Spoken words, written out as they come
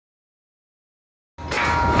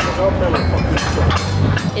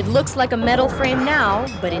It looks like a metal frame now,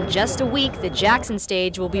 but in just a week, the Jackson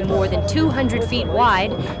stage will be more than 200 feet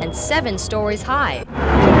wide and 7 stories high.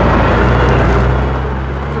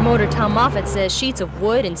 Promoter Tom Moffat says sheets of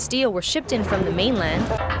wood and steel were shipped in from the mainland,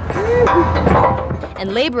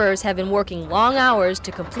 and laborers have been working long hours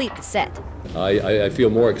to complete the set. I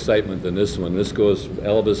feel more excitement than this one. This goes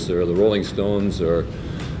Elvis or the Rolling Stones or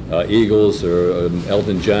Eagles or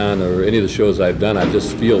Elton John or any of the shows I've done. I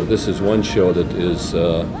just feel this is one show that is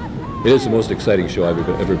it is the most exciting show I've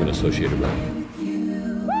ever been associated with.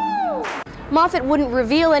 Moffat wouldn't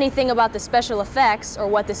reveal anything about the special effects or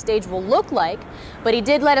what the stage will look like, but he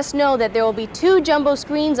did let us know that there will be 2 jumbo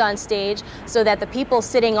screens on stage so that the people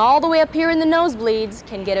sitting all the way up here in the nosebleeds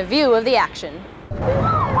can get a view of the action.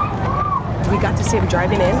 We got to see him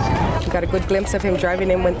driving in. We got a good glimpse of him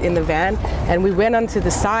driving in the van, and we went onto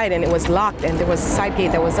the side and it was locked and there was a side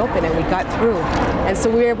gate that was open and we got through. And so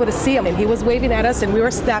we were able to see him and he was waving at us and we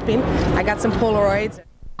were snapping. I got some Polaroids.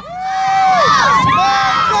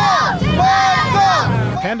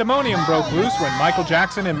 Pandemonium broke loose when Michael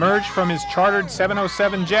Jackson emerged from his chartered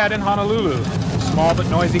 707 jet in Honolulu. A small but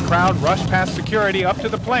noisy crowd rushed past security up to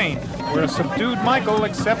the plane, where a subdued Michael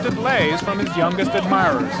accepted leis from his youngest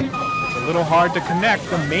admirers. It's a little hard to connect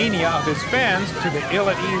the mania of his fans to the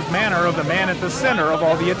ill-at-ease manner of the man at the center of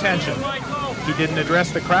all the attention. He didn't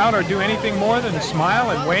address the crowd or do anything more than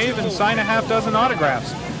smile and wave and sign a half-dozen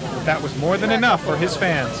autographs. But that was more than enough for his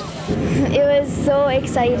fans. It was so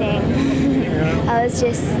exciting. I was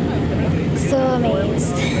just so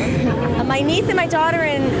amazed. My niece and my daughter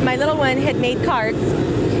and my little one had made cards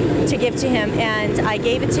to give to him, and I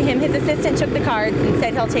gave it to him. His assistant took the cards and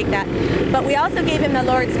said he'll take that. But we also gave him the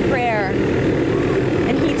Lord's Prayer,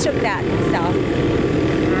 and he took that himself.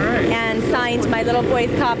 All right. And signed my little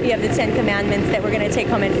boy's copy of the 10 Commandments that we're going to take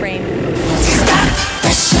home and frame.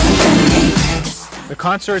 The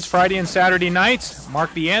concerts Friday and Saturday nights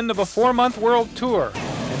mark the end of a 4-month world tour,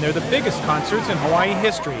 and they're the biggest concerts in Hawaii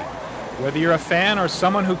history. Whether you're a fan or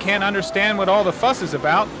someone who can't understand what all the fuss is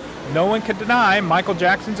about, no one can deny Michael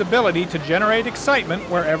Jackson's ability to generate excitement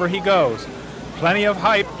wherever he goes. Plenty of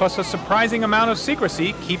hype plus a surprising amount of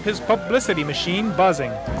secrecy keep his publicity machine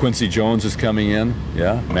buzzing. Quincy Jones is coming in,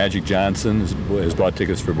 yeah. Magic Johnson has bought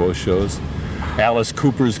tickets for both shows. Alice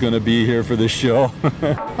Cooper's going to be here for this show.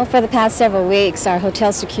 Well, for the past several weeks, our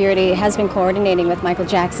hotel security has been coordinating with Michael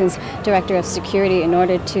Jackson's Director of Security in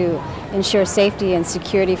order to ensure safety and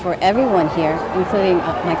security for everyone here, including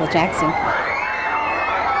Michael Jackson.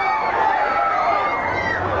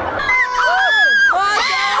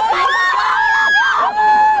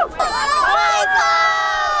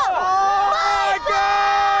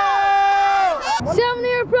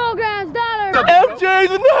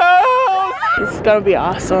 MJ's in the house! It's gonna be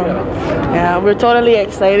awesome. Yeah, we're totally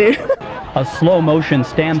excited. A slow-motion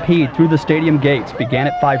stampede through the stadium gates began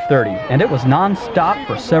at 5:30, and it was non-stop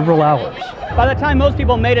for several hours. By the time most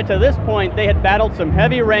people made it to this point, they had battled some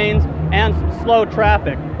heavy rains and some slow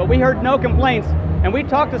traffic. But we heard no complaints, and we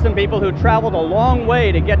talked to some people who traveled a long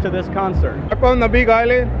way to get to this concert. I'm from the Big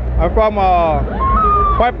Island. I'm from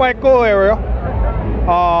Paipaico area.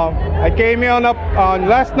 I came here on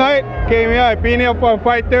last night. Came here. I've been here from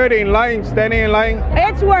 5:30 in line, standing in line.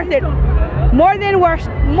 It's worth it. More than worth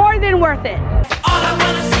it.